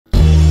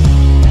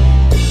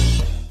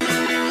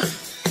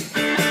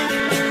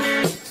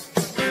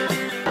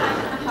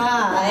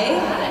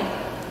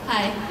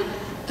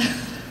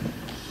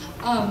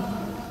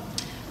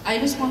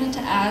just wanted to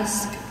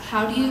ask,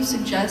 how do you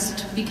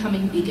suggest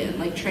becoming vegan,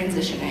 like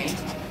transitioning?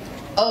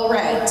 Oh,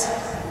 right.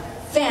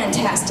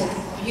 Fantastic.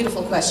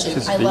 Beautiful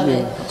question. I love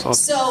it. Awesome.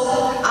 So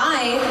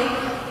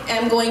I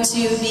am going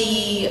to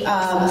be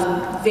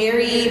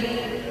very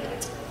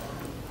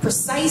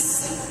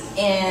precise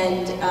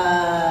and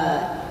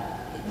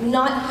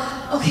not...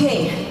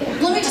 Okay,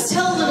 let me just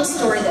tell a little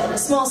story then, a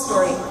small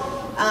story.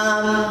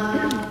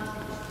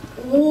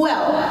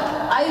 Well,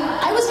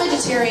 I was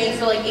vegetarian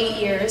for like 8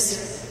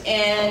 years.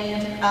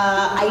 And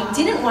I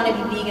didn't want to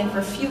be vegan for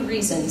a few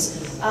reasons.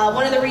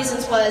 One of the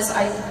reasons was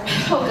I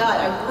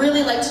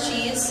really liked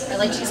cheese. I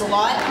like cheese a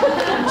lot.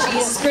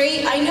 Cheese is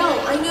great. I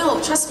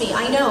know, trust me,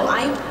 I know.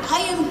 I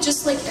am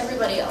just like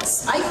everybody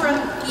else. I grew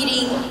up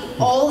eating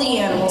all the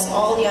animal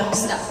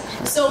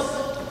stuff. So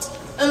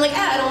I'm like,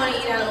 I don't want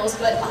to eat animals,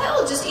 but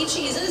I'll just eat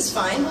cheese, it's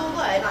fine, blah, blah,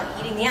 blah. I'm not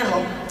eating the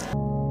animal.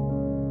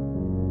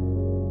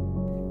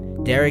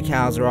 Dairy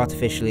cows are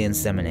artificially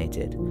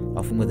inseminated,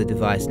 often with a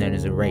device known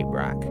as a rape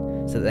rack,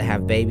 so that they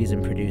have babies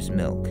and produce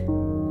milk.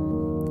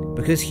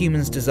 Because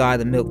humans desire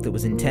the milk that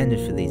was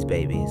intended for these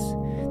babies,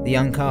 the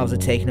young calves are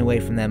taken away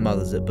from their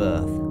mothers at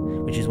birth,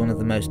 which is one of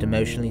the most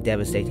emotionally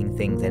devastating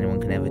things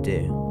anyone can ever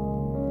do.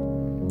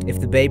 If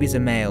the babies are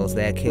males,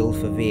 they are killed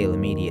for veal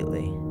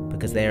immediately,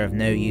 because they are of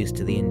no use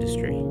to the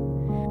industry.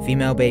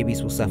 Female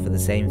babies will suffer the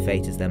same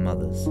fate as their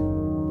mothers.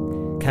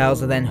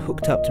 Cows are then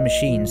hooked up to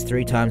machines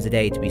 3 times a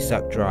day to be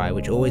sucked dry,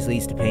 which always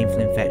leads to painful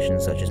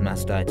infections such as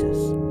mastitis.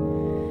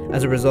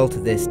 As a result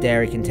of this,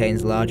 dairy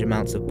contains large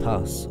amounts of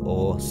pus,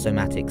 or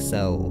somatic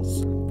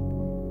cells.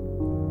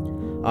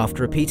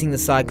 After repeating the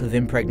cycle of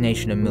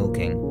impregnation and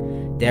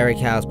milking, dairy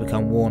cows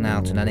become worn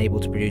out and unable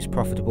to produce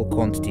profitable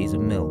quantities of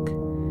milk.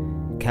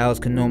 Cows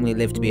can normally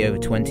live to be over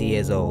 20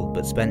 years old,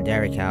 but spent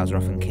dairy cows are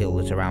often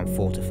killed at around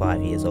 4 to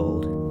 5 years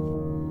old.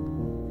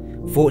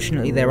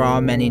 Fortunately, there are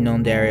many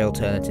non-dairy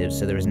alternatives,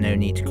 so there is no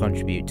need to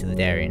contribute to the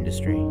dairy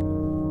industry.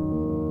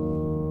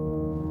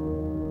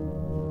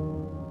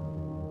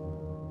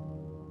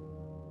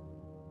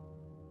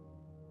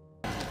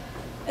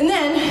 And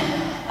then,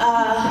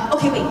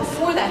 okay, wait,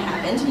 before that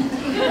happened,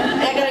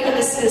 I gotta get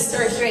this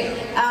story straight.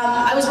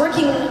 I was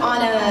working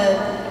on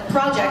a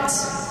project,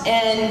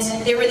 and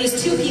there were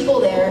these 2 people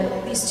there,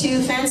 these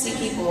 2 fancy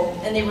people,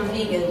 and they were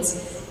vegans,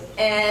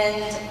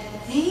 and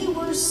they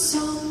were so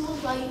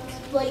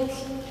like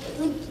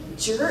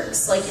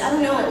jerks, like, I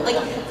don't know,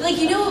 like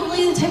you know,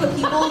 like the type of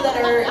people that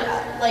are,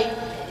 like,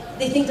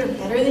 they think they're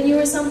better than you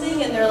or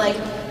something, and they're like,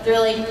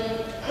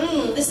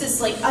 this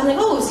is like, I'm like,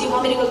 oh, so you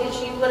want me to go get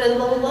you, blah, blah,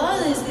 blah, blah,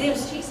 they have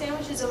cheese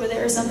sandwiches over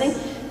there or something,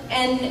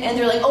 and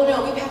they're like, oh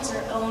no, we packed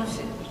our own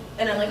food,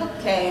 and I'm like,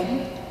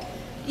 okay,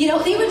 you know,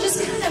 they were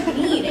just kind of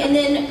mean, and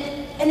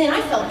then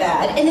I felt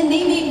bad, and then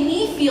they made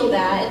me feel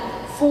bad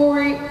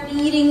for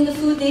eating the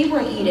food they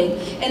weren't eating,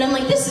 and I'm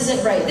like, this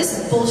isn't right, this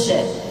is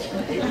bullshit.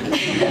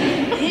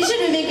 You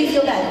shouldn't make me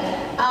feel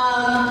bad.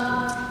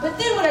 But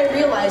then what I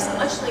realized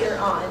much later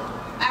on,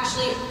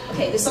 actually,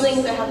 okay, there's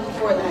something that happened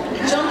before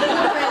that. Jumping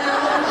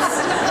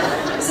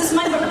around. This is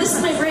my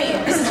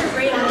brain. This is your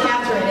brain on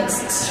Catherine.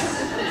 It's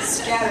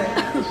scattered.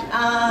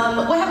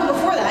 What happened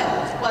before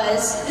that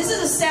was, this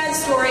is a sad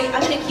story.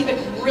 I'm going to keep it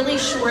really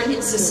short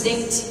and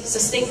succinct.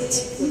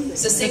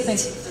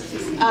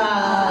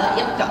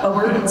 Yep, got my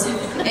words.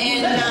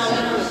 And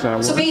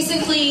so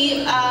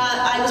basically,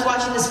 I was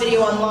watching this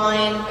video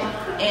online,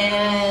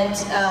 and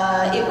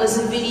it was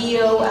a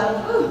video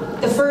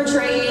of the fur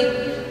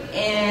trade.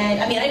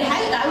 And I mean, I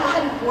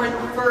hadn't worn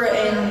fur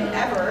in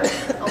ever,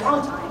 a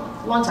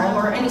long time,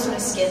 or any sort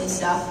of skin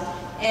stuff.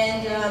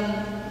 And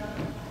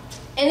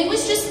it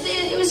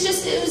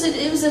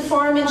was a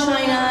farm in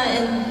China,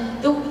 and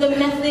the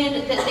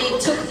method that they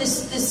took the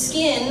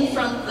skin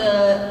from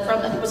I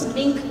think it was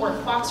mink or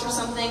fox or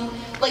something,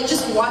 like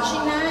just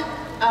watching that,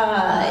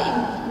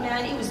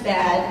 man, it was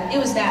bad. It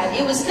was bad.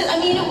 It was, I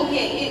mean,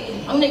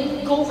 okay, I'm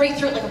gonna go right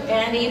through it like a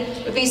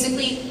band-aid, but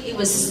basically it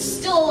was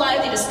still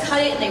alive. They just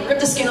cut it and they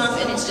ripped the skin off,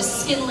 and it's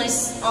just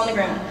skinless on the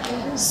ground.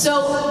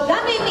 So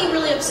that made me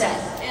really upset,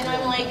 and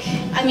I'm like,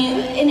 I mean,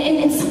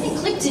 and something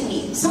clicked in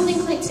me. Something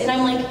clicked, and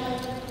I'm like,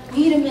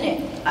 wait a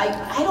minute, I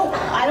don't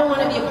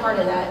want to be a part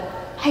of that.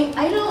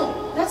 I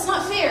don't, that's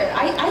not fair.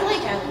 I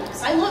like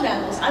animals, I love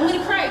animals. I'm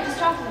gonna cry just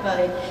talking about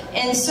it.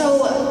 And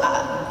so,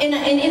 in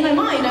my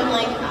mind, I'm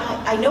like,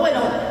 I know I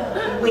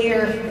don't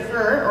wear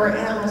fur or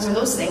animals or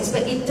those things,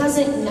 but it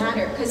doesn't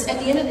matter, because at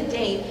the end of the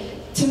day,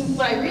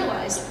 what I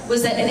realized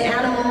was that an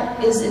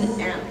animal is an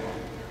animal.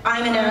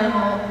 I'm an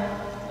animal.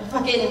 A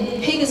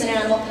fucking pig is an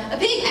animal. A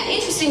pig,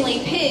 interestingly,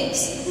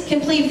 pigs can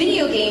play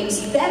video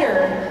games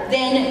better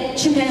than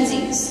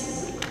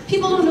chimpanzees.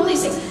 People don't know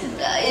these things.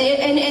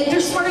 And they're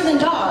smarter than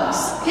dogs.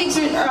 Pigs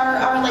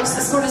are like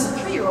as smart as a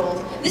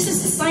 3-year-old. This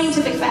is a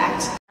scientific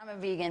fact. I'm a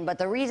vegan, but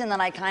the reason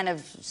that I kind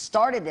of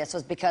started this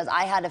was because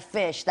I had a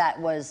fish that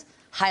was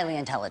highly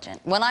intelligent.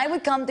 When I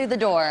would come through the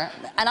door,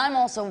 and I'm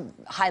also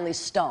highly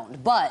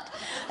stoned, but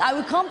I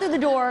would come through the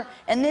door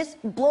and this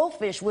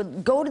blowfish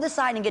would go to the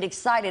side and get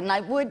excited, and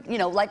I would, you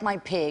know, like my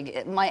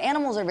pig, my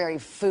animals are very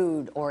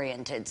food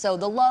oriented, so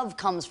the love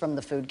comes from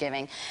the food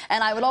giving,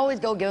 and I would always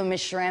go give him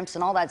his shrimps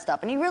and all that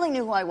stuff, and he really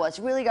knew who I was.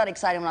 He really got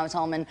excited when I was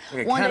home, and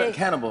like one day...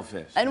 Cannibal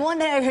fish. And one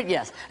day,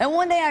 yes, and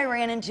one day I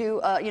ran into,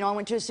 you know, I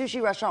went to a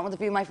sushi restaurant with a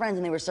few of my friends,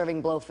 and they were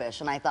serving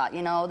blowfish, and I thought,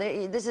 you know,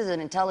 this is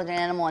an intelligent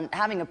animal, and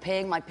having a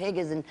pig, my pig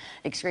is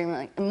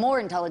extremely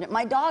more intelligent.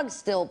 My dogs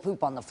still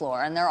poop on the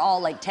floor, and they're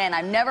all like 10.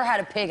 I've never had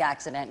a pig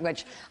accident,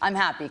 which I'm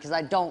happy, because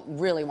I don't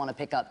really want to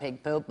pick up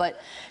pig poop, but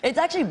it's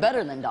actually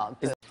better than dog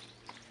poop.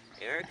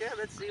 Erica,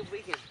 let's see if we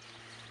can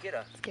get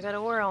Let's give it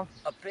a whirl.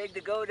 a pig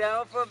to go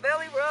down for a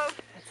belly rub.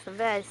 It's the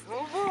best.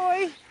 Oh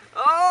boy!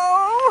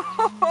 Oh,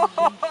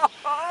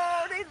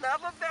 they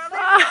love a belly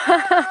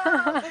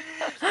rub.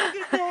 Look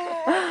at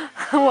that.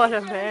 What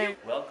a pig.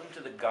 Welcome to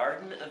the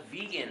Garden of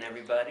Vegan,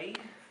 everybody.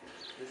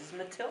 This is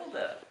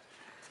Matilda.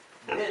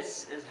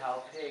 This is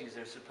how pigs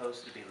are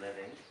supposed to be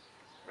living.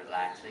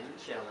 Relaxing and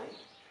chilling.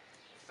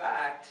 In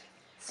fact,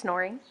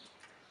 Snoring.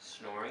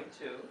 snoring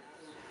too.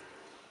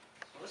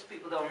 Most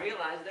people don't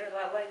realize they're a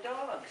lot like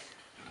dogs.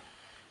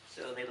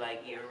 So they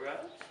like ear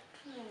rubs.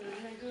 Oh,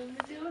 isn't that good,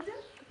 Matilda?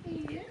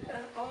 Yeah.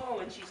 Oh,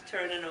 and she's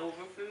turning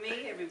over for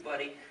me,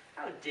 everybody.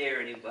 How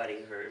dare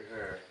anybody hurt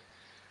her?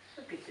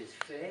 Look at this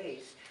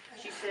face.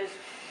 She says,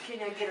 can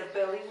I get a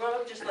belly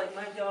rub just like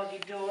my doggy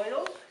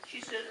Doyle?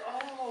 She said,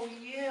 oh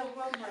yeah,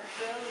 rub my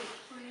belly,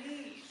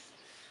 please.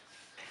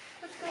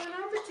 What's going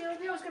on,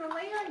 Matilda? I was going to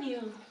lay on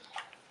you.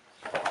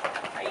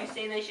 Are you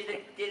saying I should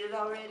have did it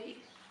already?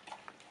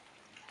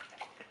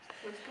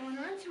 What's going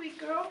on, sweet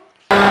girl?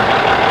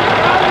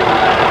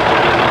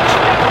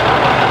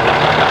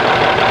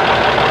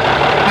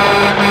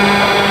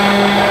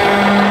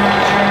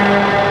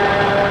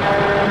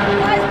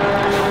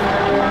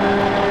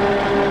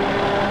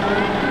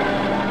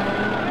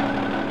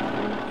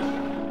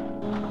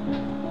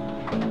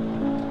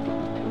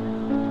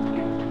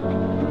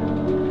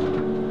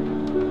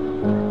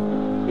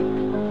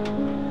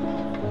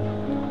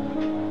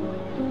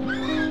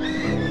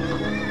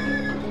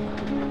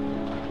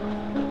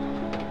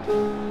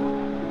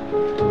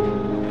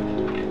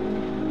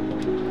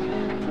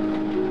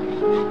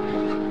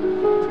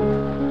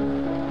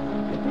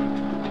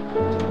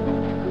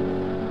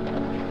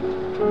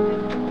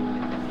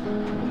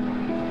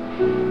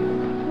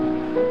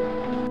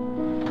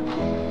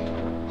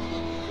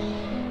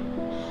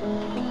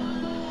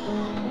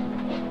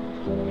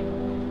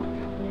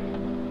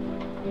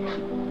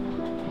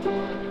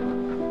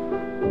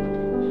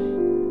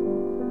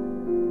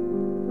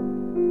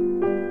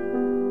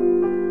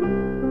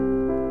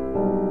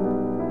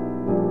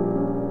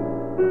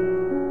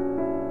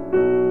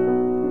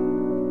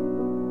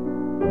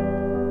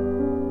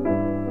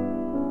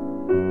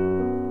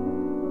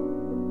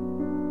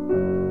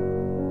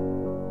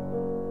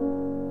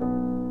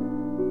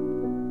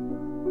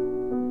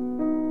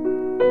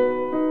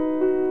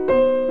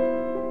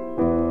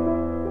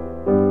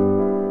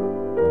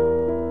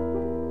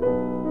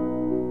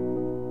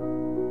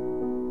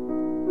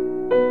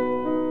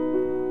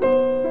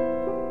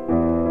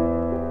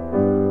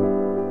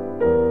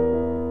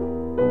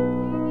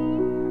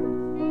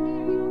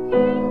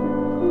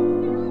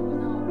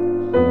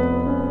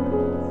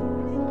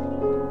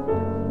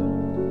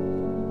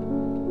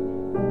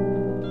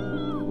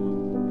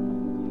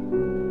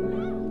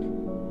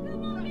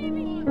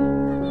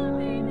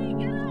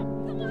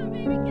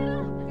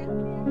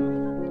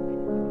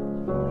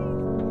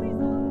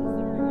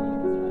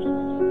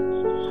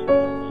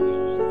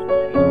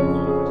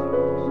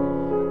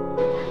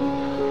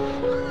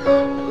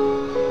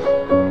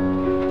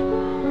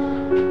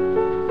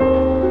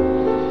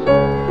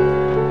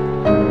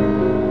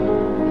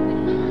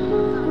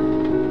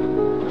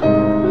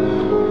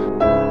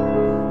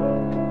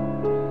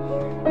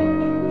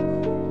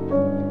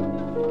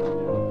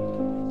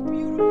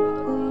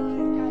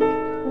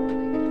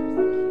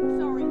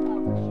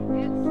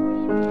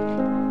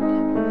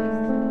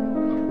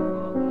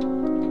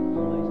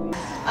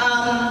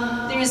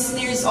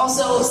 There's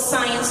also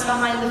science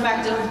behind the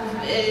fact of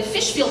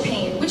fish feel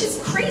pain, which is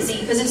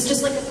crazy because it's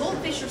just like a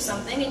goldfish or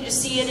something, and you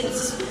just see it and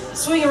it's just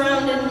swimming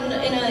around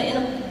in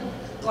a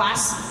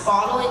glass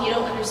bottle, and you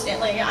don't understand.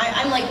 Like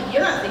I'm like,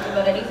 you're not thinking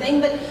about anything,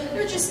 but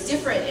they're just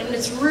different, and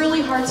it's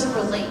really hard to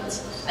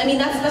relate. I mean,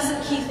 that's the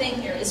key thing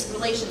here is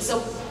relation.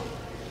 So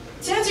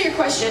to answer your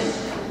question,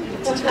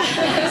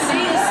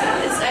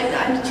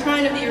 I'm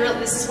trying to be real.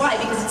 This is why,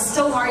 because it's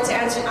so hard to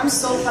answer. I'm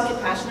so fucking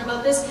passionate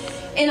about this,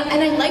 and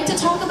I like to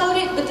talk about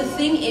it. But the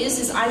thing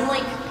is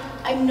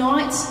I'm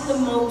not the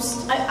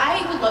most.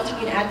 I would love to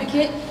be an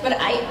advocate, but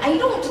I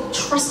don't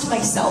trust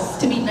myself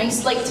to be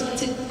nice, like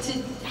to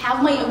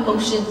have my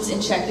emotions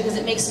in check, because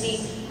it makes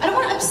me. I don't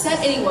want to upset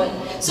anyone.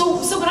 So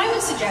what I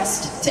would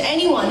suggest to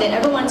anyone that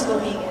ever wants to go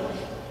vegan,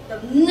 the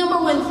number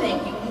one thing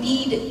you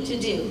need to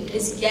do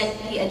is get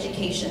the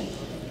education.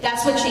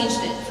 That's what changed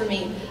it for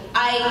me.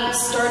 I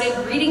started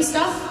reading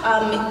stuff.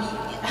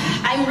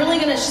 I'm really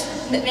gonna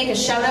make a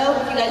shout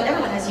out. You guys,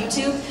 everyone has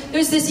YouTube.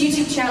 There's this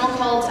YouTube channel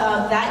called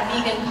That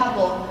Vegan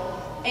Couple,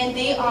 and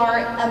they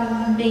are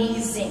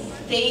amazing.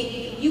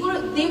 They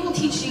will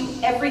teach you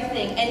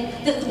everything. And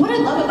what I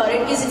love about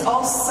it is it's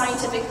all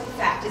scientific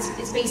fact.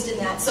 It's based in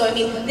that. So I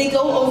mean, they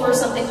go over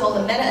something called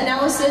a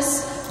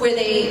meta-analysis, where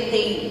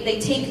they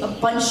take a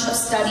bunch of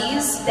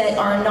studies that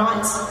are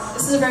not.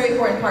 This is a very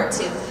important part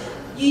too.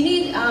 You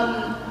need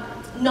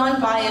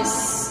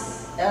non-biased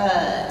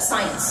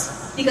science.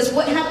 Because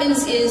what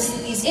happens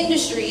is these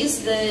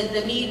industries,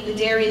 the meat, the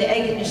dairy, the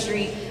egg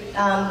industry,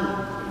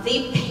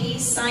 they pay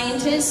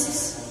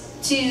scientists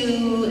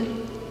to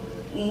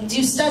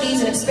do studies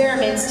and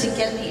experiments to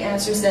get the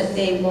answers that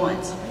they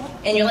want.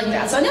 And you're like,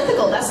 that's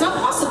unethical, that's not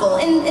possible.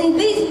 And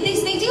they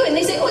do it, and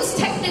they say, oh, it's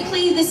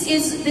technically, this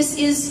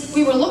is,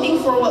 we were looking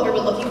for what we were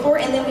looking for,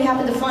 and then we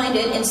happen to find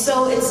it, and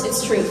so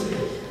it's true.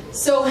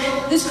 So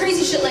there's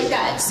crazy shit like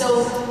that.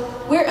 So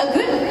we're a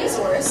good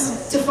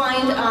resource to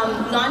find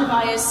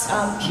non-biased,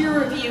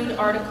 peer-reviewed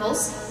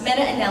articles,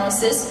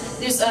 meta-analysis.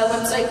 There's a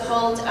website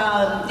called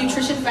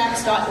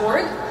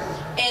nutritionfacts.org,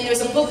 and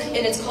there's a book, and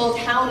it's called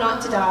How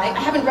Not to Die. I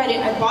haven't read it,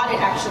 I bought it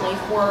actually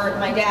for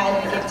my dad,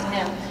 and I gave it to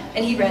him,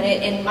 and he read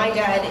it, and my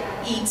dad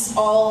eats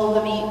all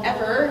the meat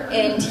ever,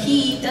 and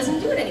he doesn't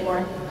do it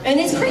anymore. And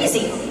it's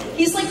crazy.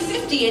 He's like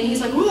 50, and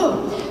he's like,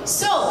 whoa.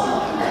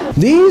 So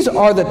these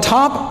are the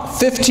top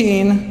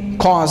 15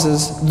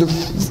 causes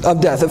of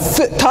death,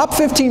 the top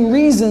 15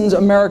 reasons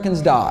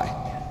Americans die.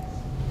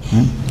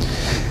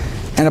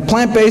 And a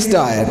plant-based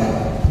diet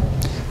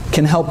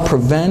can help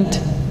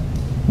prevent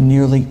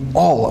nearly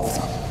all of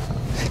them,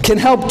 can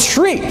help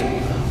treat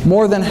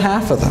more than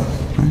half of them,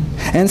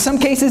 and in some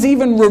cases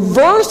even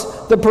reverse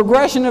the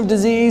progression of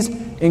disease,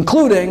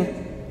 including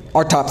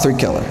our top 3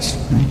 killers.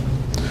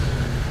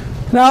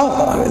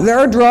 Now, there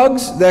are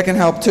drugs that can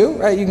help too,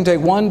 right? You can take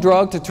one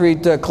drug to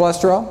treat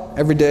cholesterol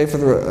every day for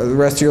the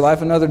rest of your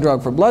life, another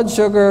drug for blood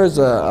sugars,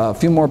 a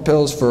few more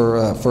pills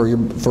for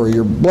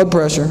your blood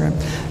pressure. Right?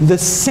 The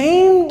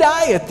same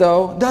diet,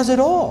 though, does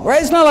it all,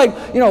 right? It's not like,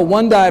 you know,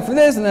 one diet for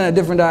this and then a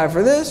different diet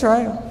for this,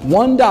 right?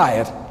 One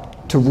diet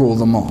to rule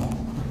them all.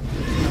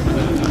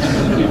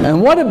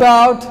 And what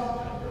about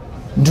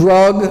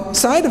drug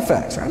side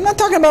effects? Right? I'm not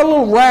talking about a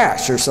little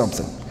rash or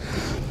something.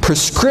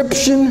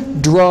 Prescription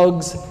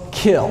drugs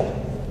kill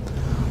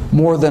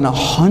more than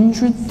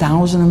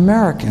 100,000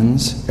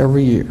 Americans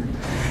every year.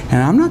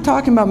 And I'm not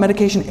talking about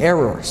medication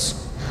errors,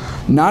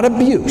 not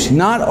abuse,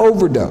 not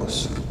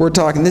overdose. We're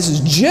talking, this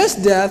is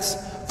just deaths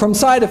from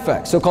side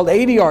effects, so-called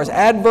ADRs,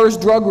 adverse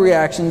drug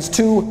reactions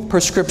to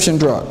prescription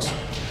drugs.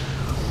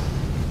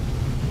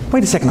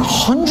 Wait a second,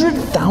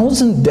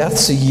 100,000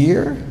 deaths a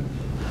year?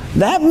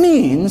 That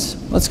means,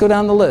 let's go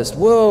down the list,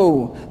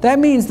 whoa, that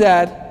means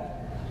that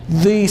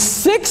the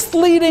 6th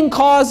leading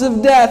cause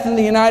of death in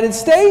the United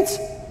States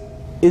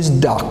is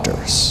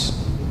doctors.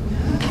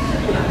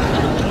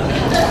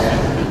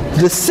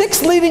 The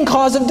 6th leading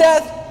cause of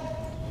death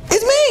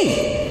is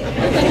me.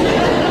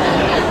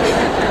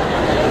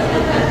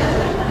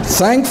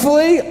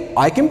 Thankfully,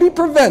 I can be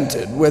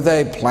prevented with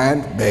a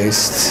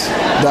plant-based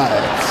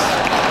diet.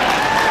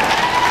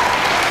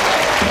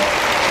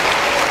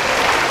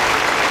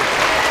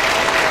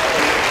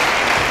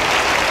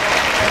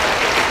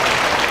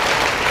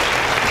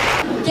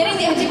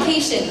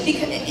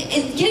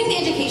 Getting the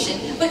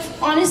education, but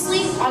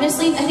honestly,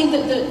 I think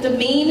that the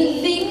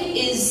main thing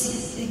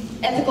is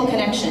ethical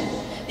connection.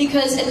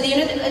 Because at the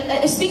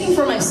end of speaking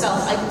for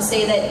myself, I can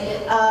say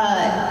that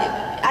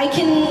I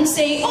can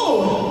say,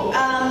 oh,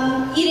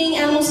 eating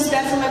animals is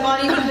bad for my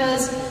body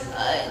because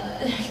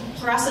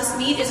processed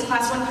meat is a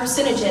class 1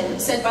 carcinogen,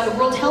 said by the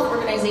World Health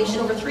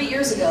Organization over 3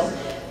 years ago.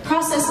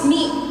 Processed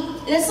meat,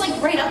 that's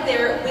like right up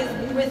there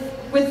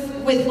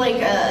with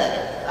like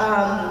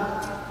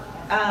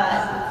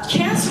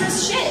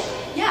cancerous shit.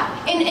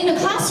 Yeah, and in a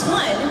class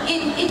 1,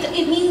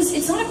 it means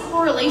it's not a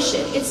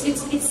correlation.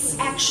 It's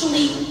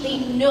actually, they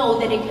know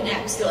that it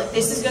connects. They're like,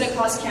 this is going to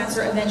cause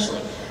cancer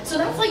eventually. So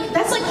that's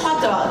like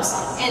hot dogs,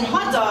 and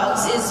hot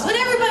dogs is what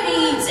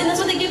everybody eats, and that's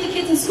what they give the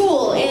kids in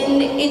school.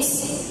 And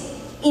it's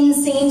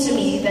insane to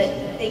me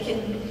that they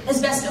can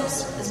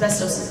asbestos is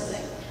the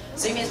thing.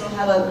 So you may as well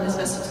have an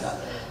asbestos dog.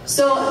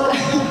 So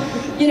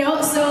you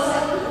know,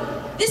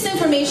 so this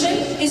information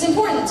is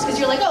important because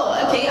you're like, oh,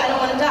 okay, I don't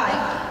want to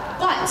die.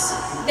 But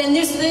then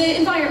there's the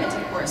environment,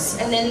 of course,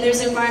 and then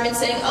there's the environment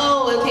saying,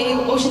 oh, okay,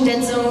 ocean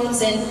dead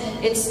zones, and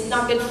it's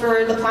not good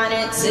for the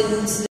planet.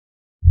 And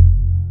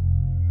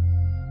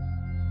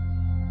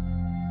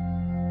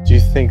do you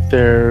think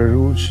there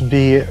should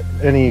be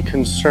any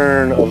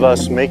concern of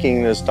us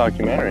making this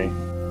documentary?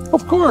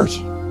 Of course.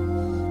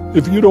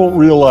 If you don't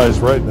realize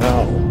right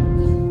now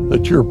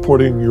that you're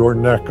putting your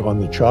neck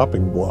on the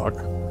chopping block,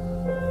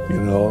 you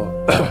know,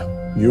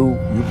 you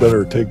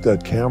better take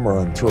that camera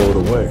and throw it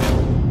away.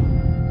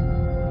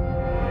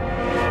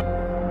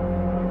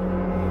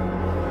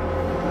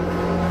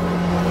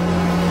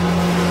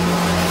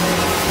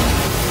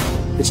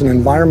 It's an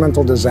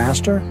environmental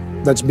disaster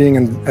that's being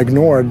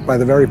ignored by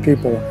the very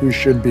people who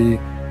should be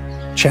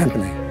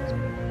championing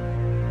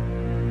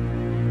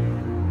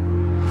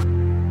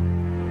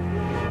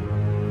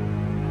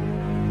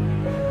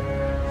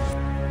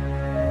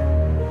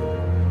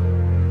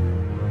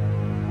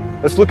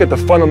Let's look at the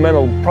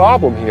fundamental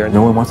problem here.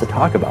 No one wants to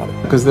talk about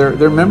it. Because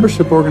they're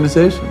membership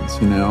organizations,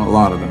 you know, a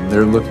lot of them.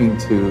 They're looking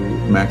to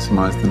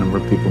maximize the number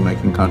of people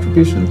making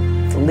contributions.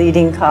 The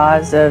leading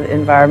cause of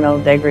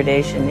environmental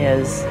degradation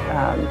is...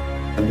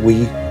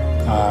 We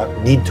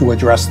need to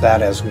address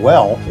that as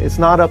well. It's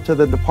not up to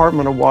the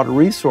Department of Water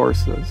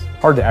Resources.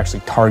 Hard to actually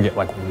target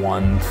like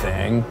one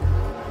thing.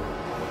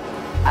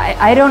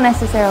 I don't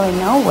necessarily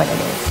know what it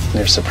is.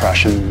 There's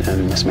suppression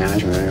and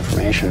mismanagement of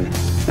information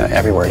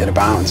everywhere it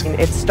abounds.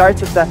 It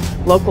starts at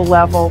the local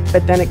level,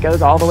 but then it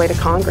goes all the way to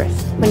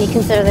Congress. When you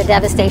consider the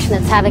devastation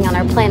it's having on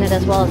our planet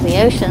as well as the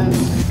oceans.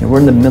 And we're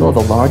in the middle of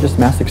the largest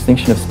mass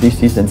extinction of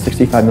species in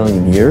 65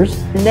 million years.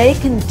 And they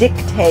can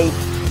dictate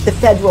the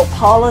federal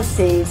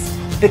policies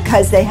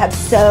because they have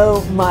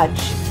so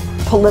much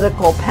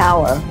political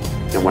power.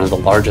 And one of the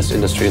largest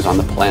industries on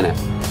the planet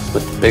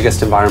with the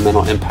biggest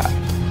environmental impact,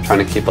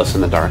 trying to keep us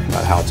in the dark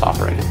about how it's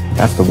operating.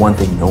 That's the one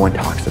thing no one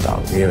talks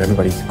about. You know,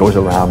 everybody goes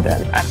around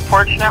that.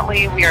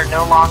 Unfortunately, we are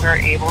no longer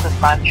able to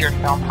fund your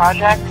film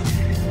project.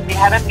 We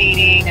had a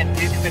meeting, and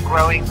due to the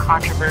growing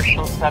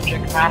controversial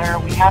subject matter,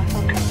 we have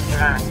some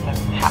concerns that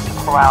we have to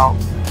pull out.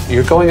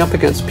 You're going up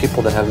against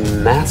people that have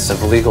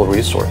massive legal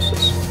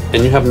resources,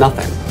 and you have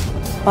nothing.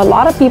 A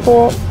lot of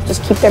people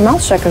just keep their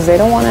mouths shut because they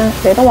don't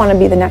want to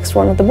be the next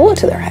one with the bullet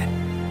to their head.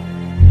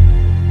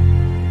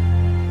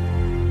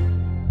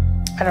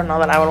 I don't know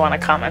that I would want to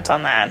comment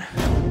on that.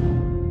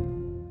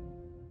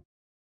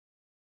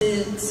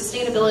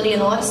 Sustainability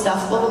and a lot of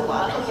stuff, blah, blah,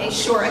 blah. Okay,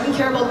 sure, I can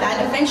care about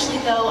that. Eventually,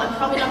 though, I'm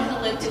probably not going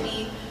to live to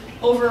be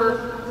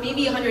over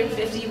maybe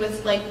 150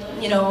 with, like,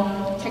 you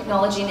know,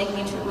 technology making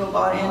me into a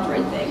robot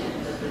android thing.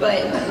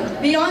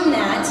 But beyond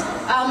that,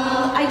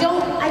 I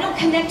don't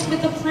connect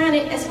with the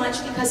planet as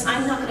much because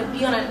I'm not going to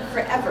be on it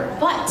forever.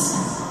 But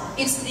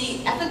it's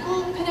the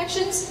ethical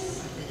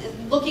connections,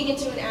 looking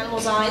into an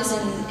animal's eyes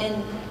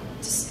and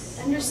just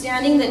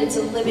understanding that it's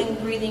a living,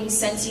 breathing,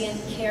 sentient,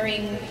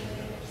 caring,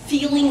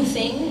 feeling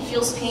thing,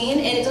 feels pain,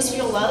 and it does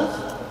feel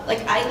love.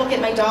 Like, I look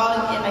at my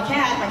dog and my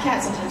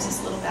cat sometimes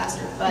is a little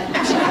bastard, but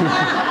actually,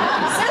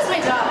 so is my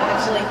dog,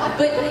 actually.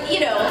 But,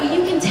 you know,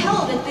 you can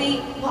tell that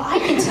I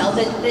can tell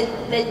that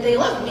they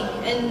love me,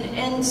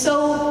 and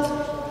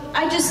so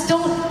I just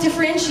don't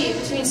differentiate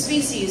between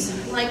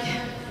species. Like,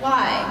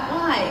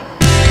 why?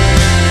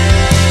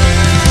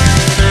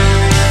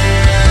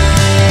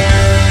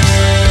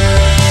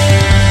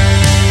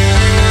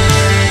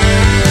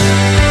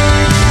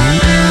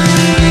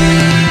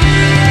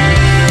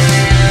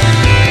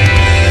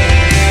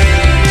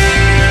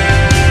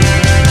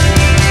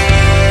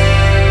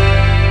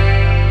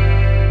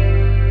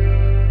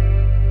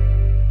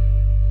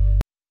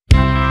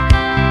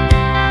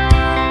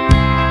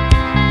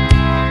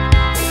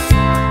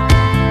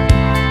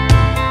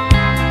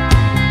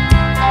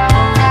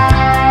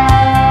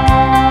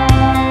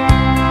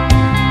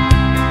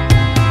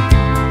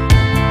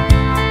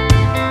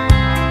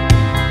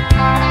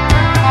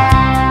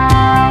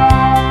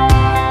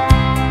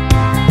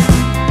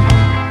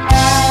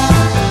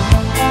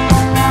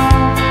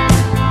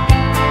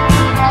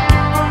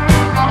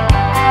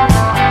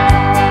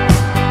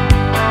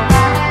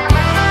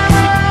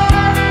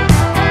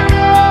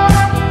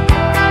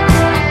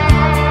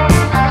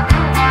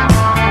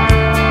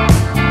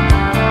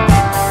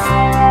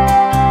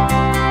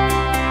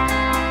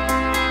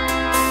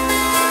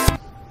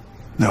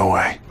 No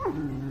way.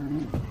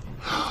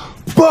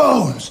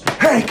 Bones!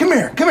 Hey, come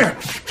here.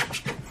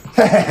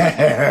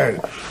 Hey.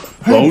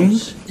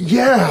 Bones?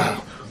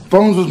 Yeah.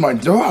 Bones was my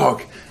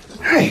dog.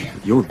 Hey.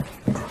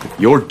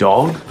 Your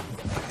dog?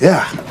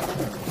 Yeah.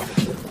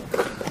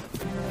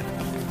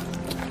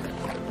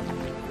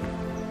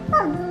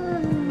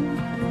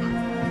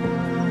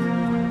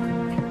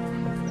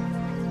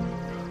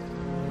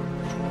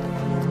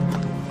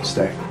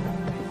 Stay.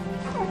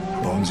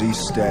 Bonesy,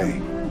 stay.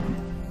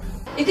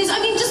 Because, I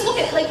mean, just look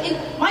at it.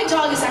 Like, my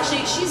dog is actually,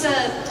 she's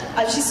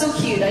so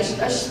cute.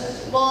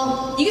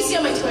 Well, you can see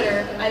on my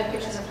Twitter, I have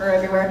pictures of her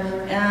everywhere.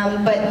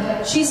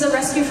 But she's a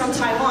rescue from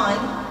Taiwan.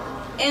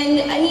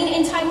 And, I mean,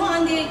 in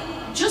Taiwan,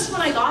 just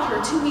when I got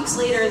her, 2 weeks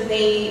later,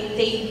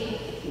 they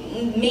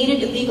made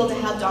it illegal to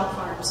have dog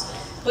farms.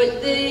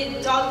 But the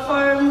dog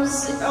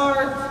farms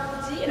are,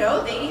 you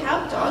know, they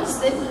have dogs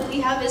that we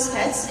have as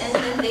pets, and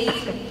then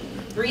they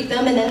breed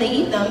them and then they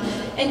eat them.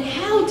 And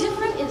how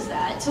different is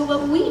that to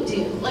what we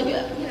do? Like,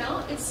 you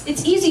know,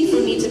 it's easy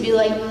for me to be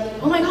like,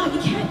 oh my God, you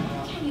can't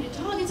eat a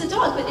dog, it's a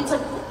dog. But it's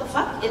like, what the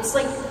fuck? It's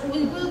like,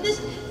 this,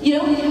 you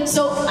know?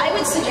 So I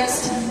would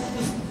suggest,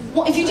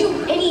 if you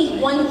do any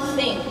one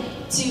thing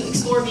to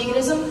explore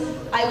veganism,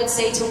 I would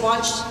say to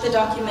watch the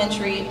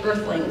documentary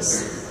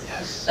Earthlings.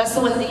 Yes. That's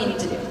the one thing you need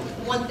to do.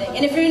 One thing.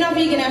 And if you're not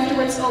vegan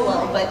afterwards, oh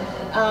well. But,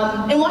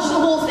 and watch the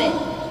whole thing.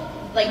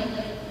 Like,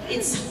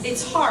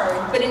 it's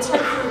hard, but it's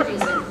hard for a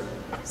reason.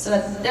 So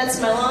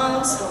that's my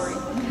long story.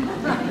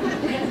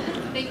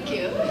 Thank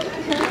you.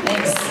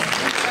 Thanks.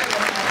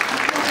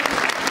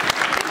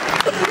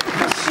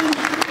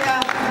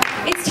 Yeah.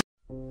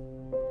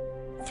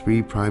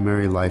 3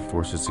 primary life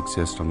forces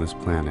exist on this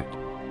planet.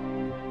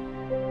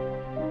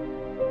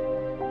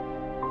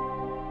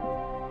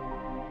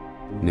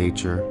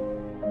 nature,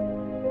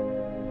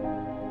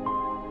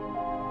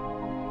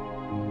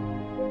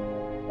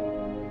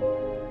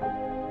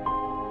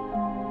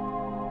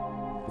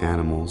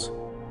 animals,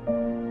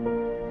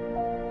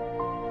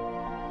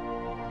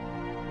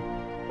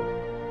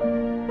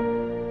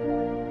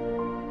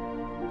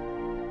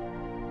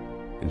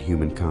 and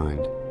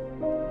humankind.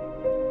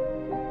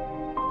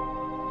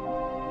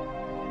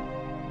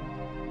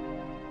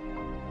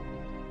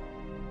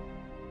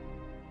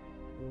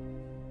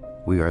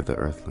 We are the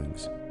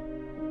Earthlings.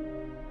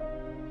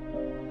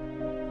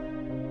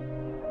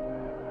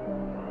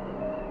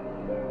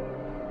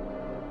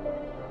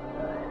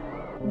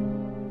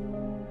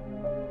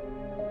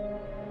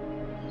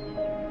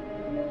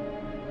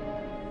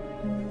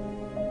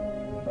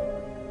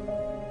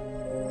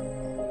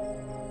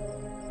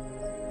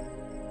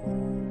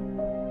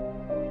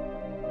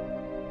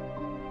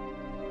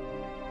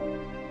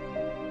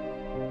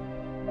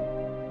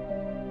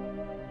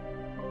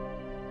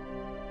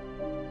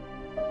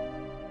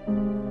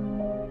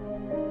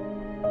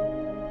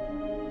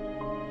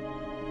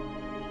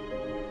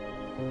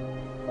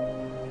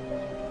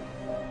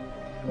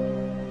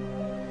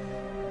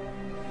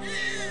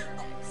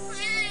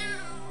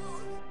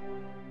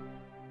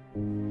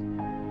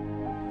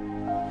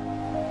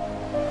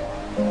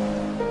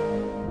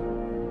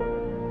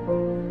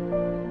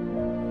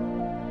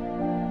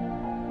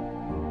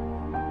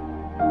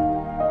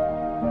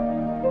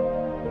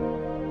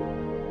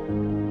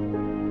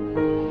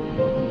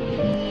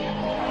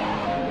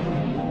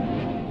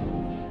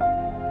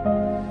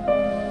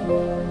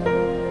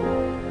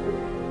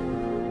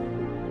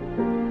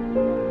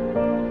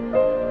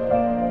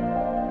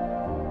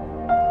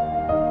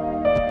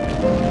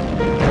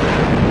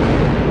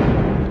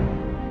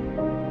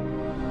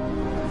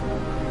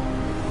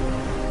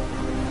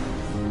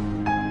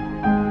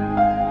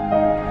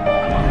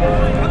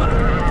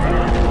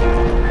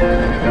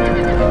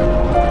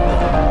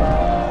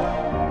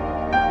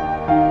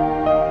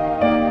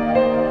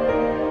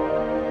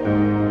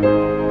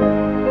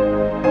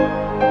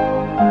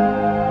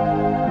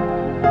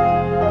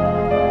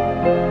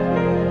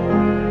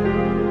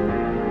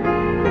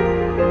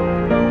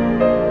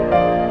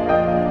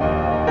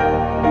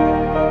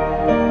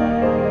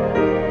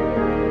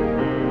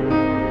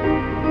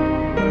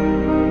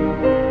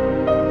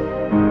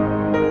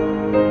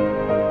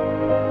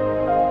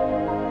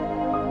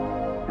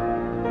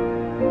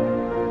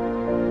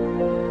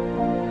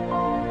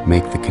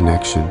 Make the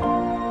connection.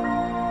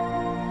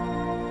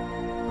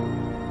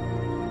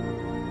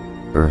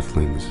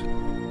 Earthlings.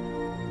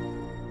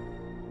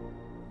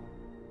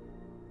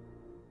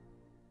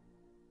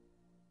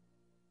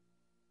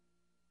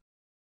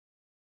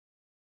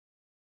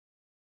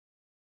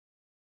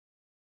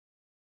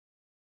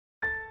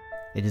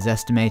 It is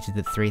estimated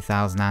that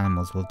 3,000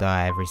 animals will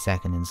die every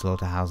second in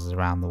slaughterhouses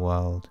around the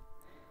world.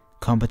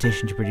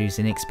 Competition to produce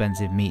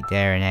inexpensive meat,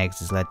 dairy and eggs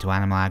has led to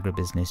animal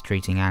agribusiness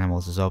treating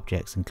animals as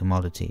objects and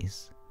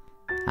commodities.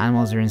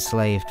 Animals are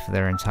enslaved for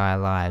their entire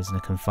lives and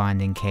are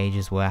confined in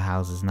cages,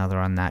 warehouses and other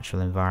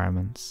unnatural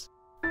environments.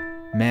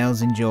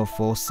 Males endure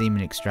forced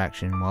semen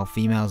extraction while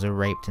females are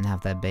raped and have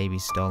their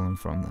babies stolen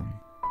from them.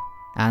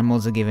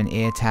 Animals are given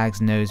ear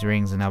tags, nose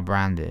rings and are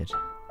branded.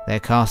 They are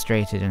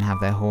castrated and have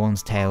their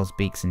horns, tails,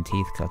 beaks and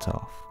teeth cut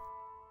off.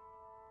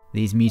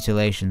 These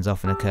mutilations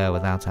often occur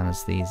without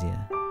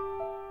anesthesia.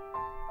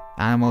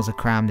 Animals are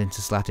crammed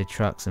into slatted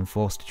trucks and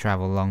forced to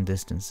travel long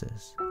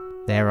distances.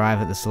 They arrive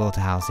at the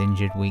slaughterhouse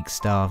injured, weak,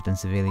 starved and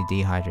severely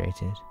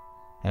dehydrated,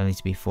 only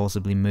to be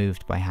forcibly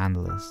moved by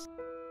handlers.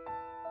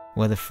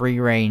 Whether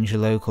free-range,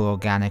 local,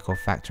 organic or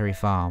factory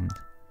farmed,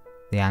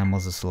 the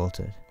animals are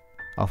slaughtered,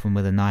 often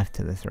with a knife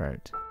to the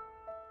throat.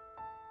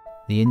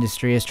 The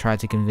industry has tried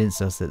to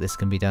convince us that this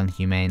can be done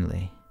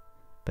humanely,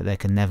 but there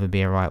can never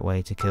be a right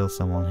way to kill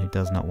someone who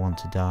does not want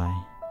to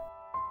die.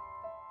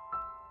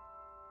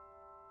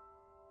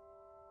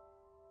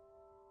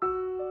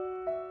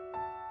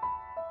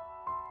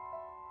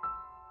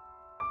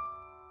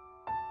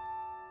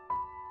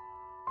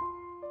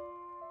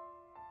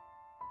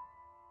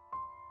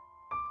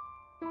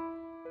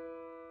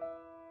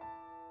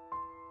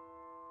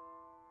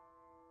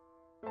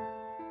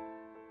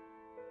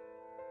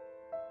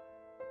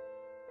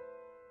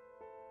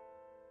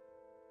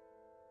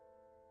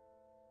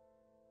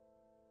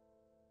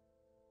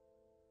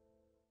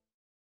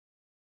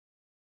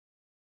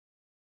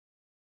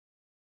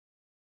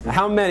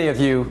 How many of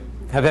you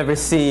have ever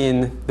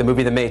seen the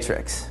movie The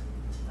Matrix?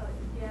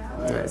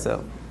 All right,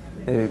 so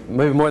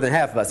maybe more than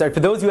half of us. All right, for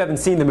those who haven't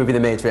seen the movie The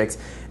Matrix,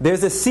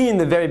 there's a scene in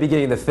the very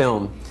beginning of the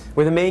film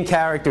where the main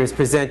character is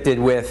presented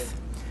with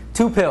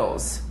two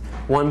pills,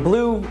 one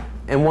blue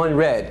and one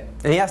red,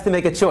 and he has to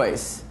make a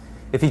choice.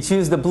 If he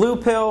chooses the blue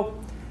pill,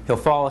 he'll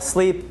fall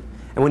asleep,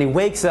 and when he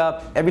wakes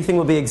up, everything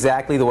will be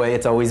exactly the way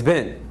it's always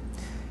been.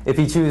 If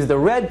he chooses the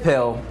red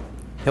pill,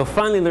 he'll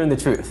finally learn the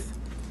truth.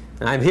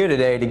 And I'm here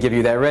today to give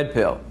you that red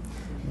pill.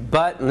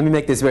 But let me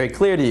make this very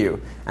clear to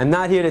you. I'm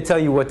not here to tell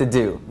you what to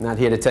do. I'm not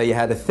here to tell you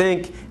how to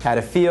think, how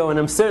to feel, and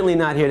I'm certainly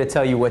not here to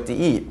tell you what to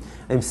eat.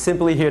 I'm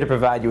simply here to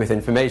provide you with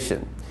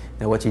information.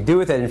 Now what you do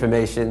with that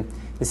information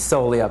is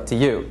solely up to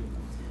you.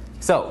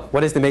 So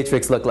what does the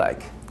matrix look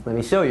like? Let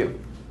me show you.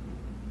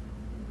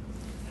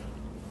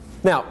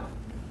 Now,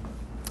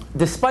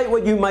 despite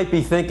what you might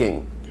be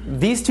thinking,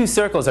 these two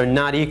circles are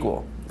not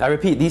equal. I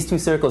repeat, these two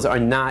circles are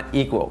not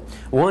equal.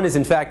 One is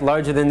in fact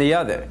larger than the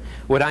other.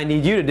 What I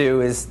need you to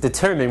do is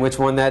determine which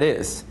one that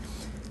is.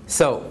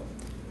 So,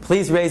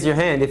 please raise your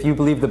hand if you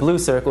believe the blue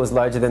circle is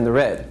larger than the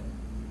red.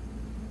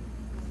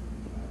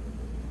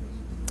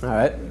 All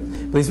right.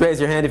 Please raise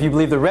your hand if you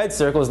believe the red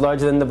circle is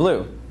larger than the blue.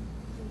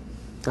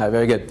 All right,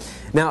 very good.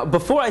 Now,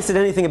 before I said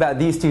anything about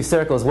these two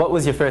circles, what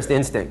was your first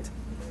instinct?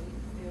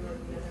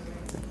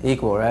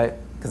 Equal, right?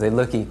 Because they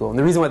look equal. And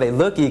the reason why they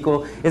look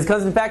equal is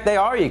because, in fact, they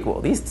are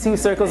equal. These two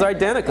circles are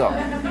identical.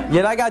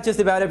 Yet I got just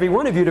about every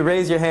one of you to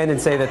raise your hand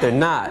and say that they're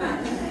not.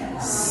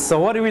 So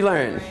what do we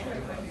learn?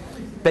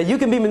 That you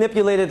can be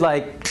manipulated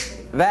like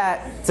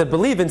that to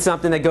believe in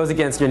something that goes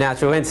against your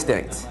natural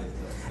instinct.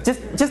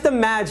 Just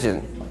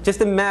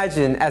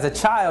imagine as a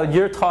child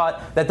you're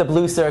taught that the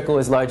blue circle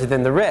is larger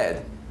than the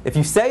red. If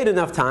you say it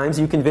enough times,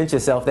 you convince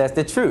yourself that's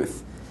the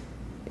truth.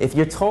 If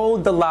you're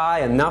told the lie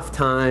enough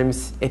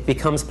times, it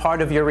becomes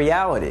part of your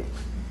reality.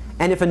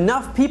 And if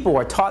enough people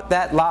are taught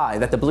that lie,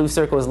 that the blue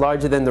circle is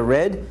larger than the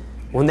red,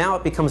 well, now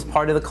it becomes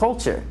part of the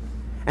culture.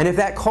 And if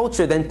that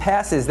culture then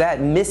passes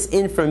that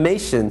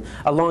misinformation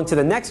along to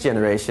the next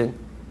generation,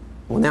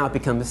 well, now it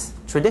becomes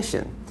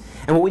tradition.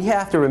 And what we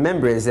have to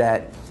remember is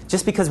that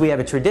just because we have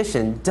a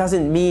tradition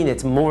doesn't mean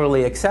it's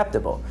morally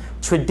acceptable.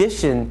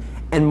 Tradition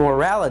and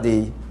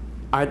morality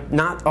are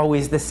not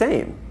always the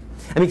same.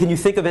 I mean, can you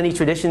think of any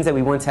traditions that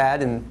we once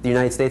had in the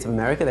United States of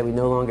America that we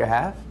no longer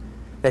have?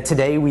 That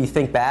today we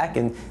think back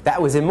and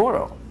that was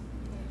immoral?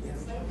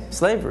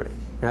 Slavery,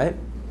 right?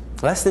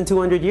 Less than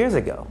 200 years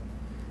ago.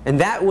 And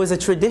that was a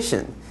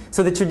tradition.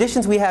 So the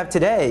traditions we have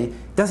today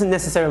doesn't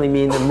necessarily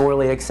mean they're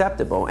morally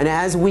acceptable. And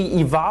as we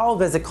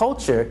evolve as a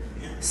culture,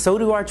 so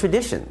do our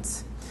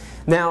traditions.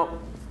 Now,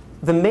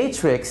 the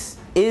Matrix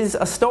is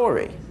a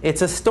story.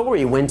 It's a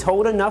story. When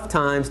told enough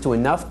times to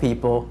enough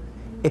people,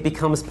 it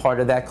becomes part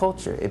of that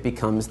culture. It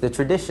becomes the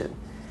tradition.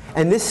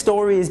 And this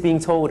story is being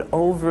told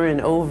over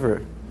and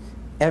over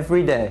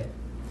every day.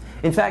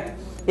 In fact,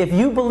 if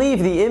you believe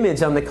the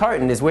image on the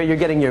carton is where you're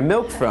getting your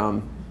milk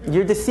from,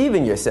 you're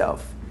deceiving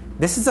yourself.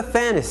 This is a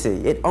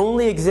fantasy. It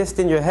only exists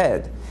in your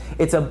head.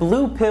 It's a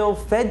blue pill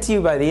fed to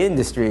you by the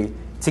industry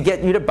to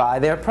get you to buy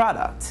their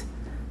product.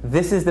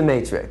 This is the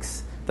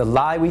Matrix, the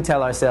lie we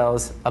tell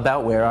ourselves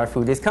about where our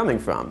food is coming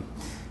from.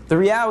 The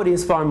reality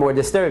is far more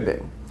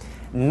disturbing.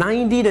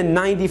 90 to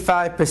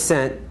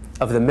 95%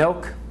 of the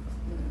milk,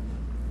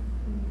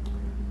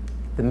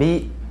 the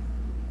meat,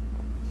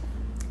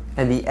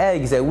 and the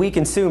eggs that we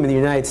consume in the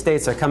United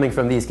States are coming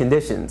from these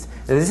conditions.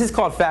 Now, this is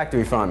called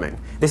factory farming.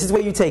 This is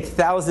where you take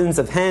thousands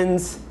of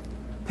hens,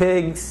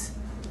 pigs,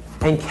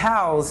 and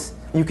cows,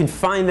 you can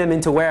find them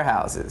into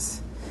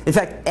warehouses. In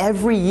fact,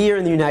 every year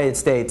in the United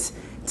States,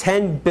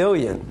 10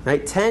 billion,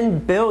 right? 10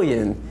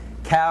 billion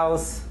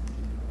cows,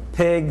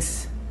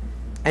 pigs,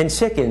 and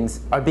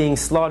chickens are being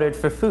slaughtered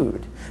for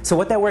food. So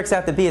what that works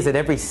out to be is that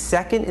every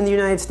second in the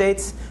United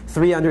States,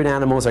 300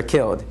 animals are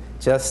killed,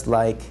 just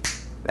like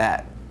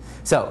that.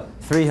 So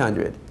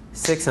 300,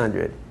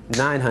 600,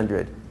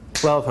 900,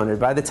 1,200.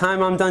 By the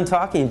time I'm done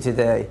talking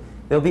today,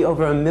 there'll be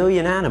over 1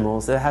 million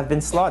animals that have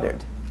been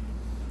slaughtered.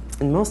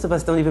 And most of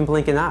us don't even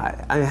blink an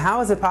eye. I mean,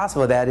 how is it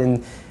possible that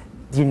in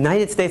the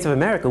United States of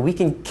America we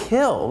can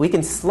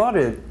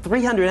slaughter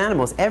 300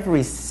 animals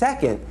every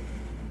second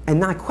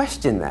and not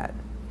question that?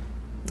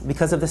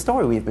 Because of the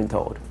story we've been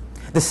told.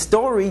 The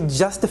story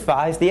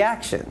justifies the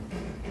action.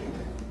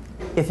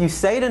 If you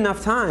say it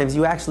enough times,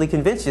 you actually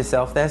convince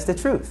yourself that's the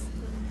truth.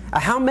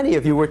 How many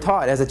of you were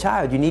taught as a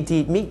child you need to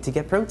eat meat to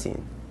get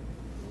protein?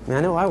 I mean,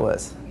 I know I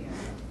was.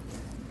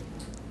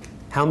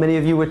 How many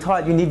of you were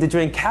taught you need to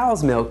drink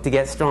cow's milk to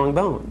get strong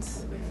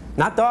bones?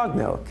 Not dog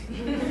milk,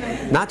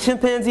 not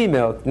chimpanzee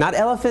milk, not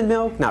elephant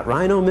milk, not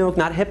rhino milk,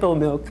 not hippo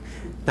milk,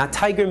 not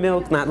tiger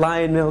milk, not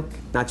lion milk,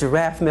 not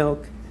giraffe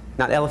milk,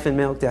 not elephant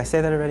milk. Did I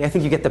say that already? I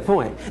think you get the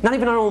point. Not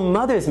even our own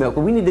mother's milk,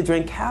 but we need to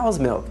drink cow's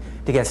milk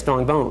to get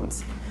strong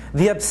bones.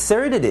 The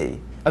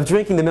absurdity of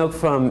drinking the milk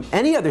from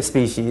any other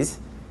species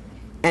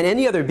and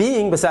any other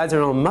being besides our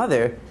own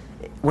mother,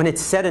 when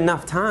it's said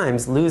enough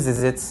times,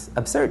 loses its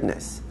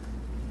absurdness.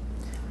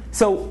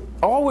 So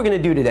all we're going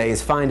to do today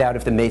is find out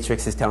if the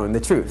Matrix is telling the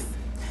truth.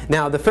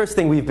 Now, the first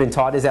thing we've been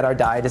taught is that our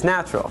diet is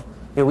natural.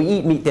 You know, we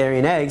eat meat, dairy,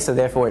 and eggs, so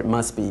therefore it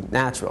must be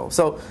natural.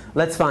 So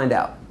let's find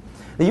out.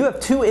 Now, you have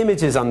two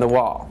images on the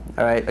wall.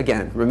 All right,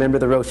 again, remember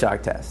the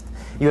Rorschach test.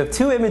 You have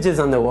two images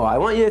on the wall. I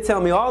want you to tell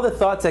me all the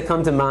thoughts that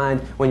come to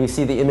mind when you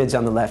see the image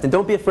on the left. And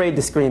don't be afraid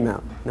to scream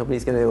out.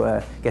 Nobody's going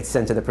to get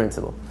sent to the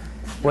principal.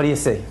 What do you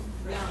see?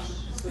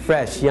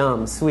 Fresh,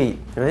 yum, sweet,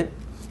 right?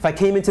 If I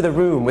came into the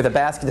room with a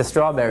basket of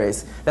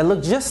strawberries that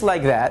looked just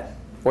like that,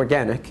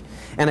 organic,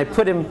 and I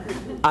put him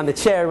on the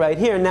chair right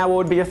here, now what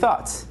would be your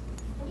thoughts?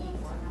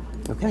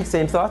 Okay,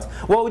 same thoughts.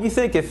 What would you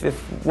think if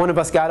one of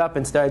us got up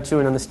and started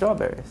chewing on the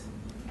strawberries?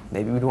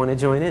 maybe we'd want to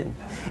join in.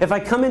 If I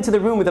come into the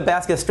room with a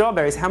basket of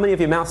strawberries, how many of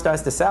your mouth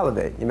starts to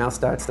salivate? Your mouth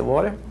starts to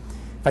water?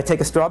 If I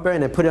take a strawberry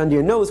and I put it under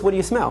your nose, what do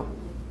you smell?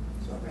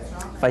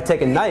 If I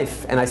take a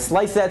knife and I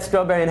slice that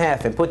strawberry in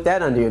half and put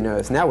that under your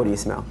nose, now what do you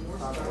smell?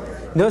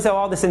 Notice how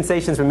all the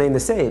sensations remain the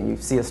same. You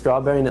see a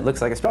strawberry and it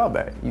looks like a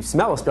strawberry. You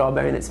smell a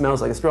strawberry and it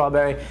smells like a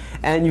strawberry.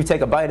 And you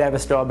take a bite out of a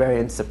strawberry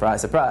and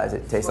surprise, surprise,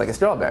 it tastes like a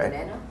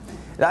strawberry.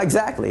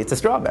 Exactly, it's a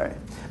strawberry.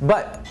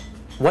 But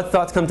what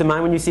thoughts come to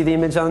mind when you see the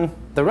image on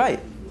the right?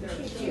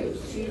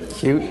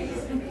 Cute.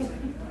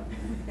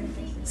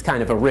 It's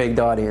kind of a rigged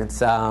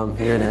audience.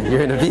 You're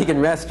in a vegan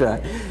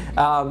restaurant.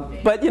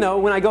 But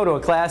when I go to a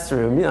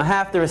classroom,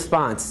 half the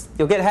response,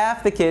 you'll get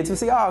half the kids who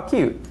say, oh,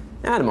 cute.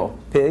 Animal,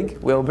 pig,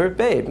 Wilbur,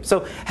 babe.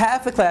 So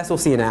half the class will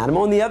see an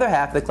animal, and the other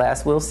half of the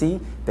class will see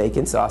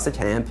bacon, sausage,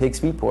 ham, pig,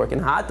 sweet pork,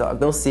 and hot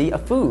dog. They'll see a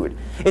food.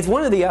 It's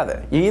one or the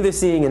other. You're either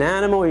seeing an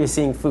animal or you're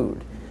seeing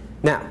food.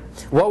 Now,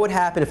 what would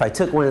happen if I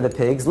took one of the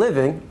pigs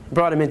living,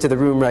 brought him into the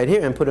room right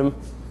here, and put him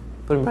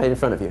right in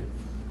front of you?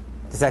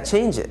 Does that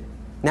change it?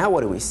 Now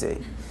what do we see?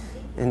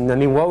 And I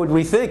mean, what would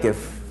we think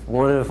if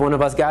one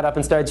of us got up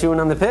and started chewing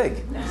on the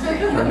pig?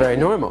 Not very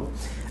normal.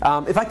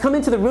 If I come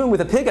into the room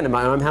with a pig under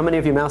my arm, how many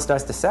of your mouth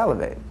starts to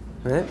salivate?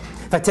 Right?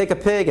 If I take a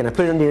pig and I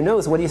put it under your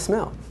nose, what do you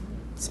smell?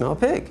 You smell a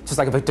pig. Just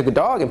like if I took a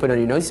dog and put it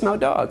under your nose, you smell a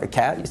dog. A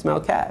cat, you smell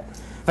a cat.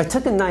 If I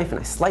took a knife and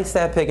I sliced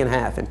that pig in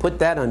half and put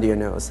that under your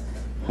nose,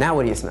 now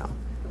what do you smell?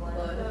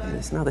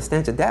 You smell the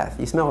stench of death.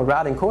 You smell a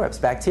rotting corpse,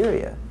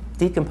 bacteria,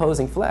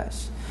 decomposing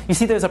flesh. You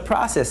see, there's a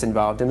process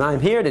involved, and I'm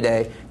here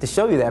today to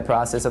show you that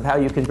process of how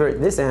you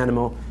convert this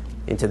animal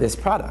into this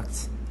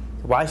product.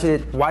 Why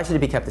should it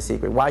be kept a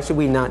secret? Why should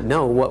we not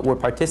know what we're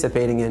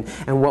participating in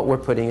and what we're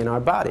putting in our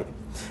body?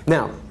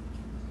 Now,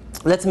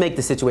 let's make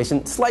the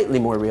situation slightly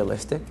more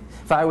realistic.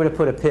 If I were to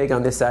put a pig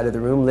on this side of the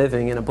room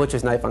living and a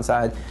butcher's knife on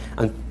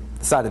the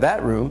side of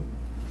that room,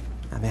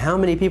 I mean, how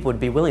many people would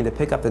be willing to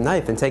pick up the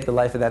knife and take the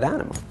life of that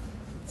animal?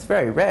 It's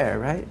very rare,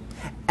 right?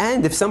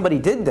 And if somebody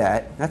did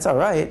that, that's all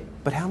right,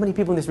 but how many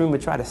people in this room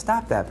would try to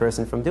stop that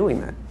person from doing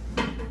that?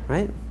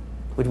 Right?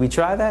 Would we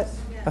try that?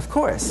 Of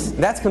course.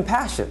 That's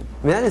compassion.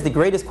 I mean, that is the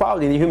greatest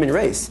quality of the human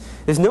race.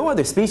 There's no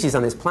other species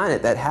on this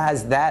planet that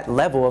has that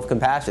level of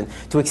compassion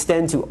to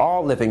extend to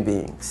all living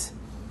beings.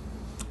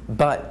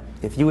 But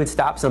if you would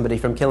stop somebody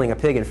from killing a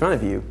pig in front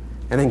of you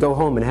and then go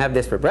home and have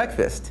this for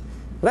breakfast,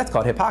 well, that's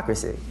called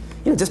hypocrisy.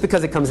 Just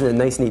because it comes in a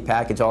nice, neat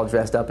package all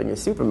dressed up in your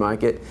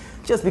supermarket,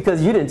 just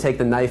because you didn't take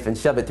the knife and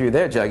shove it through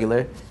their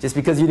jugular, just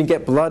because you didn't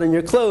get blood on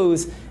your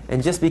clothes,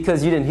 and just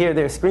because you didn't hear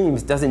their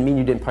screams doesn't mean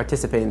you didn't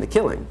participate in the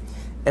killing.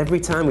 Every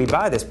time we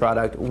buy this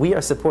product, we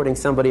are supporting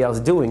somebody else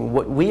doing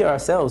what we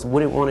ourselves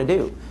wouldn't want to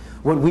do,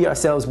 what we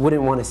ourselves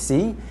wouldn't want to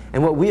see,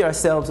 and what we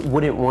ourselves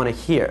wouldn't want to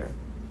hear.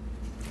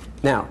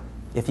 Now,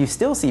 if you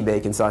still see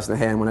bacon, sausage, and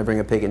ham when I bring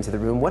a pig into the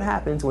room, what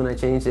happens when I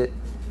change it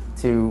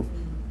to...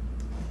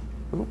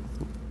 Oh,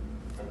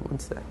 one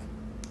sec.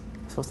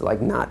 I'm supposed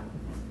to not...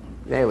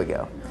 There we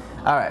go.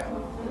 All right.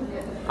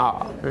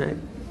 Oh, right.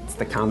 It's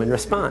the common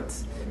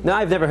response. No,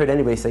 I've never heard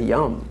anybody say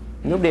yum.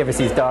 Nobody ever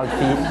sees dog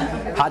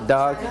feet, hot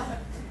dog.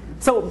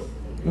 So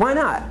why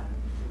not?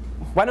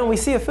 Why don't we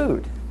see a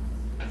food?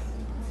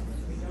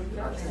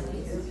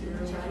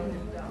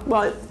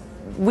 Well,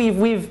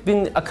 we've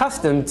been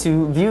accustomed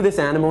to view this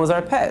animal as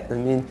our pet. I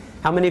mean,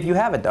 how many of you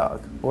have a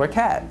dog or a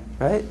cat,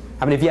 right?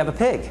 How many of you have a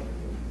pig?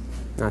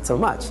 Not so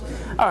much.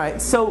 All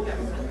right, so,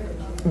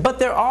 but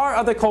there are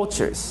other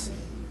cultures.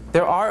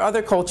 There are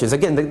other cultures.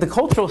 Again, the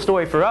cultural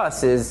story for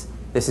us is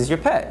this is your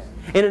pet.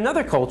 In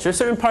another culture,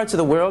 certain parts of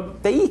the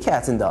world, they eat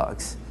cats and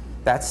dogs.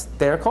 That's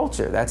their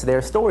culture. That's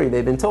their story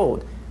they've been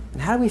told.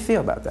 And how do we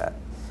feel about that?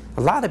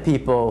 A lot of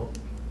people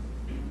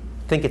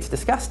think it's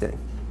disgusting,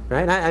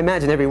 right? I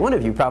imagine every one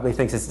of you probably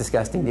thinks it's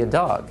disgusting to eat a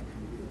dog.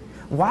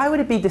 Why would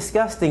it be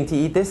disgusting to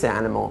eat this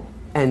animal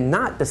and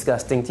not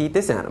disgusting to eat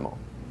this animal?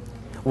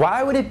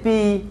 Why would it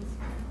be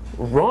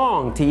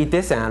wrong to eat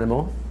this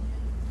animal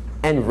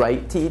and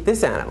right to eat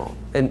this animal?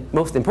 And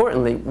most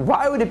importantly,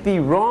 why would it be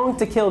wrong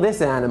to kill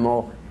this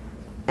animal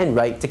and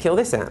right to kill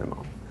this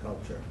animal?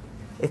 Culture.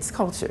 It's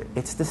culture.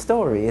 It's the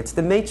story. It's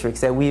the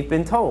matrix that we've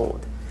been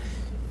told.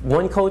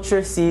 One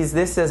culture sees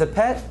this as a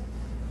pet,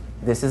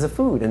 this is a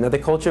food. Another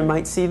culture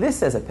might see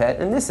this as a pet,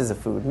 and this as a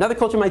food. Another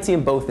culture might see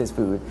them both as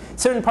food.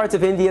 Certain parts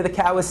of India, the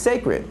cow is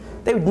sacred.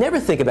 They would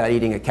never think about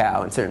eating a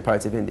cow in certain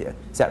parts of India.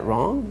 Is that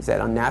wrong? Is that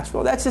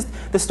unnatural? That's just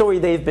the story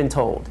they've been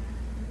told.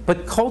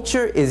 But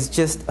culture is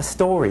just a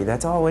story.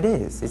 That's all it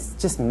is. It's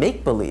just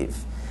make-believe.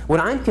 What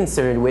I'm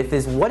concerned with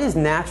is what is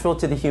natural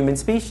to the human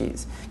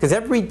species. Because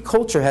every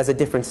culture has a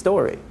different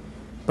story.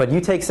 But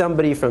you take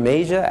somebody from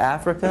Asia,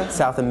 Africa,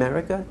 South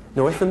America,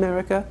 North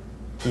America,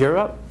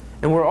 Europe,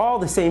 and we're all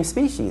the same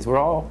species. We're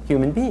all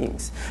human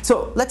beings.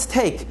 So let's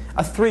take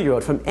a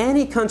 3-year-old from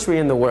any country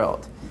in the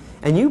world,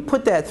 and you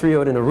put that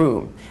 3-year-old in a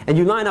room, and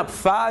you line up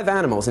 5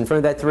 animals in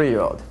front of that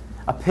 3-year-old.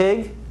 A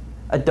pig,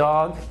 a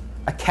dog,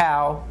 a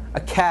cow, a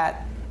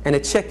cat, and a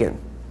chicken.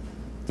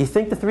 Do you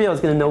think the 3-year-old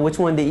is going to know which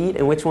one to eat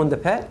and which one to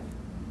pet?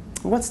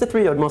 What's the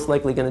 3-year-old most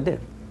likely going to do,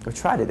 or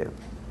try to do?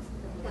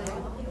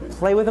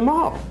 play with them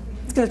all.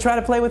 It's going to try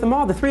to play with them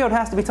all. The 3-year-old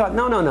has to be taught,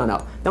 no, no, no,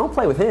 no. Don't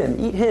play with him.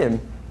 Eat him.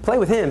 Play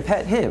with him.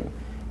 Pet him.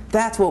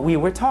 That's what we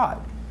were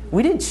taught.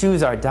 We didn't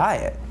choose our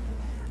diet.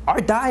 Our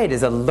diet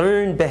is a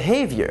learned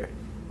behavior.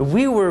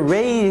 We were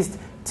raised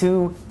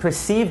to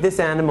perceive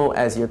this animal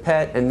as your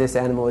pet and this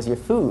animal as your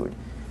food.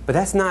 But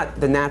that's not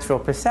the natural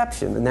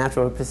perception. The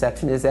natural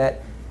perception is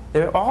that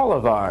they're all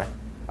of our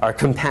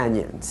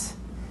companions.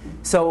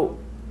 So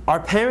our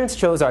parents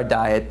chose our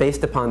diet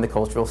based upon the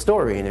cultural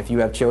story. And if you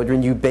have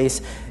children, you base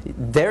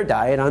their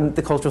diet on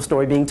the cultural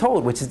story being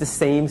told, which is the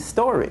same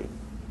story.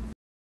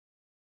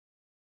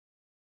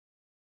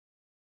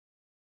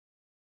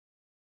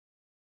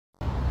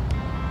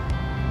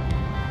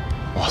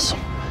 Awesome.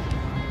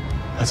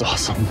 That's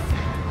awesome.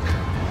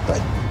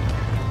 Right.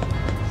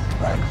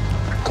 Right.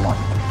 Come on.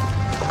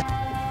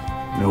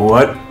 You know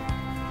what?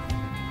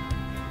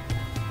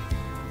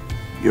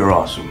 You're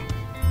awesome.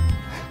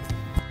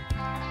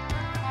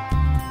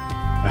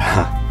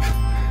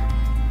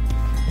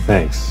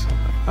 Thanks.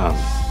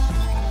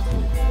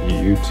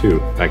 You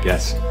too, I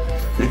guess.